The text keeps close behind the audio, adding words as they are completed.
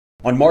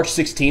On March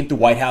 16th, the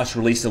White House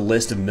released a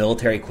list of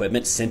military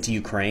equipment sent to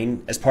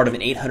Ukraine as part of an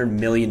 $800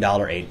 million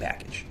aid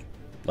package.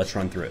 Let's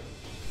run through it.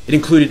 It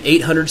included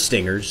 800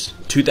 Stingers,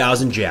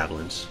 2,000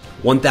 Javelins,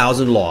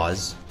 1,000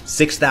 Laws,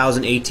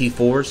 6,000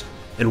 AT-4s,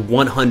 and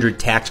 100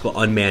 tactical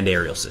unmanned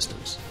aerial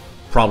systems,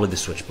 probably the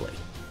Switchblade.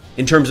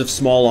 In terms of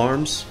small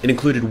arms, it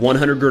included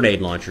 100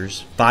 grenade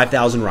launchers,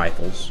 5,000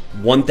 rifles,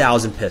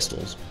 1,000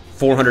 pistols,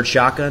 400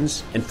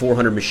 shotguns, and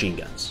 400 machine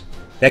guns.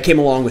 That came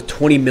along with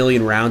 20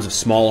 million rounds of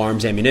small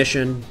arms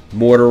ammunition,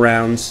 mortar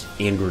rounds,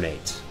 and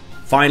grenades.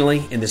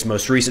 Finally, in this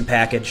most recent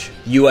package,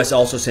 the U.S.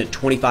 also sent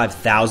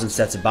 25,000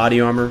 sets of body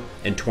armor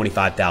and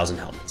 25,000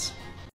 helmets.